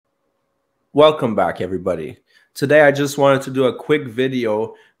Welcome back, everybody. Today, I just wanted to do a quick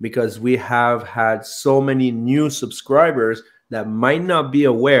video because we have had so many new subscribers that might not be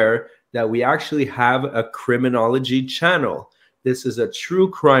aware that we actually have a criminology channel. This is a true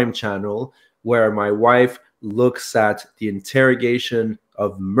crime channel where my wife looks at the interrogation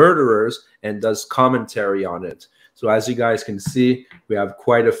of murderers and does commentary on it. So as you guys can see, we have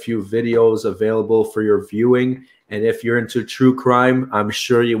quite a few videos available for your viewing. And if you're into true crime, I'm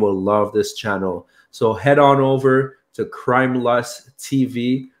sure you will love this channel. So head on over to Crime Lust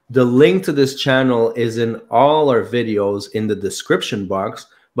TV. The link to this channel is in all our videos in the description box,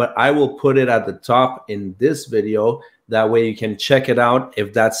 but I will put it at the top in this video. That way you can check it out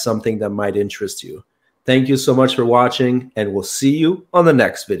if that's something that might interest you. Thank you so much for watching, and we'll see you on the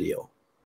next video.